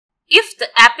If the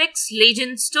Apex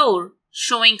Legends store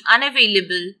showing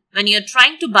unavailable when you're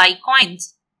trying to buy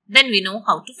coins, then we know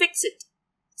how to fix it.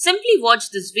 Simply watch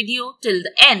this video till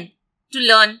the end to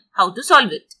learn how to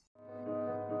solve it.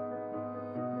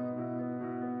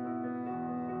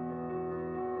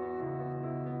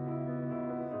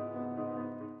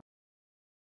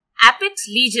 Apex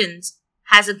Legends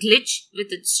has a glitch with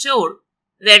its store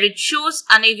where it shows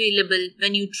unavailable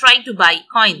when you try to buy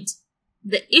coins.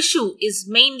 The issue is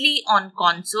mainly on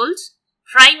consoles,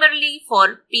 primarily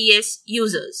for PS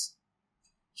users.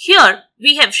 Here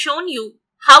we have shown you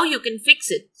how you can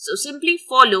fix it, so simply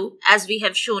follow as we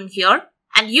have shown here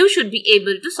and you should be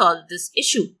able to solve this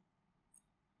issue.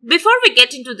 Before we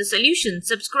get into the solution,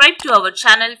 subscribe to our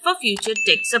channel for future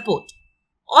tech support.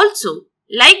 Also,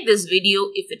 like this video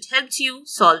if it helps you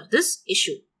solve this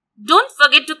issue. Don't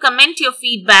forget to comment your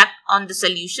feedback on the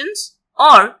solutions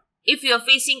or if you are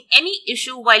facing any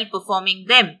issue while performing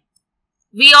them.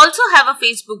 We also have a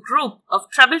Facebook group of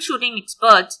troubleshooting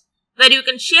experts where you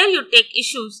can share your tech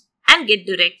issues and get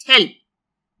direct help.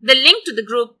 The link to the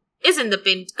group is in the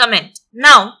pinned comment.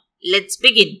 Now, let's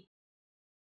begin.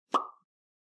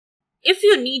 If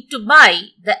you need to buy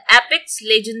the Apex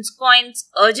Legends coins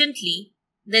urgently,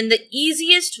 then the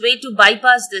easiest way to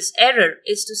bypass this error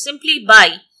is to simply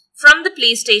buy from the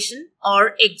PlayStation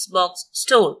or Xbox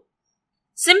store.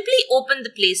 Simply open the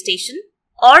PlayStation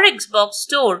or Xbox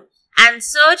store and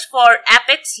search for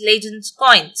Apex Legends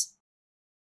coins.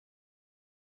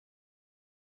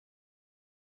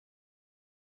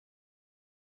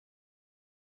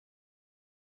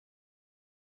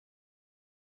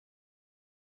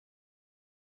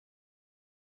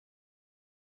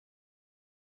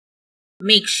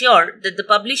 Make sure that the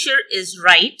publisher is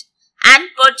right and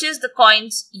purchase the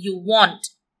coins you want.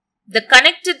 The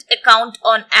connected account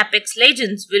on Apex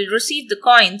Legends will receive the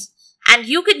coins and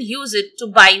you can use it to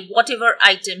buy whatever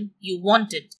item you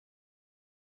wanted.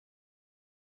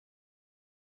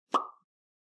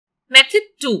 Method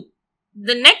 2.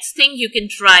 The next thing you can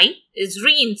try is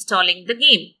reinstalling the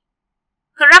game.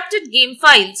 Corrupted game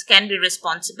files can be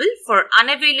responsible for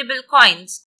unavailable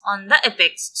coins on the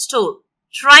Apex store.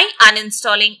 Try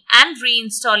uninstalling and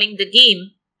reinstalling the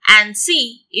game and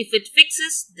see if it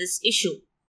fixes this issue.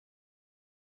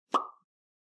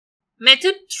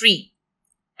 Method 3.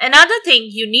 Another thing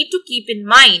you need to keep in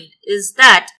mind is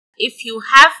that if you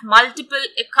have multiple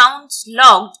accounts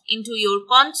logged into your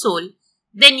console,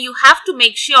 then you have to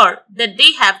make sure that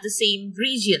they have the same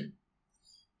region.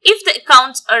 If the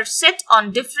accounts are set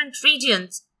on different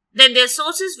regions, then their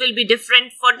sources will be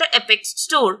different for the Apex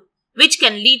store, which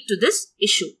can lead to this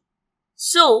issue.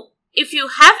 So, if you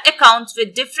have accounts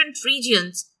with different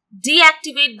regions,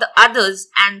 deactivate the others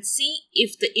and see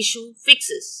if the issue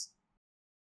fixes.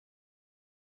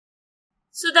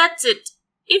 So that's it.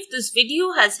 If this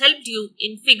video has helped you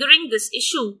in figuring this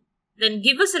issue, then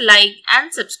give us a like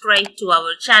and subscribe to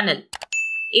our channel.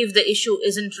 If the issue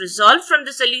isn't resolved from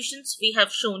the solutions we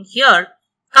have shown here,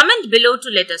 comment below to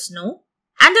let us know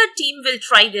and our team will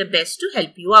try their best to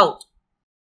help you out.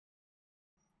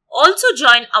 Also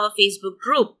join our Facebook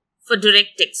group for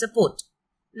direct tech support.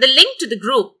 The link to the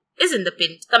group is in the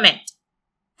pinned comment.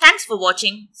 Thanks for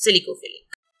watching Silicophilic.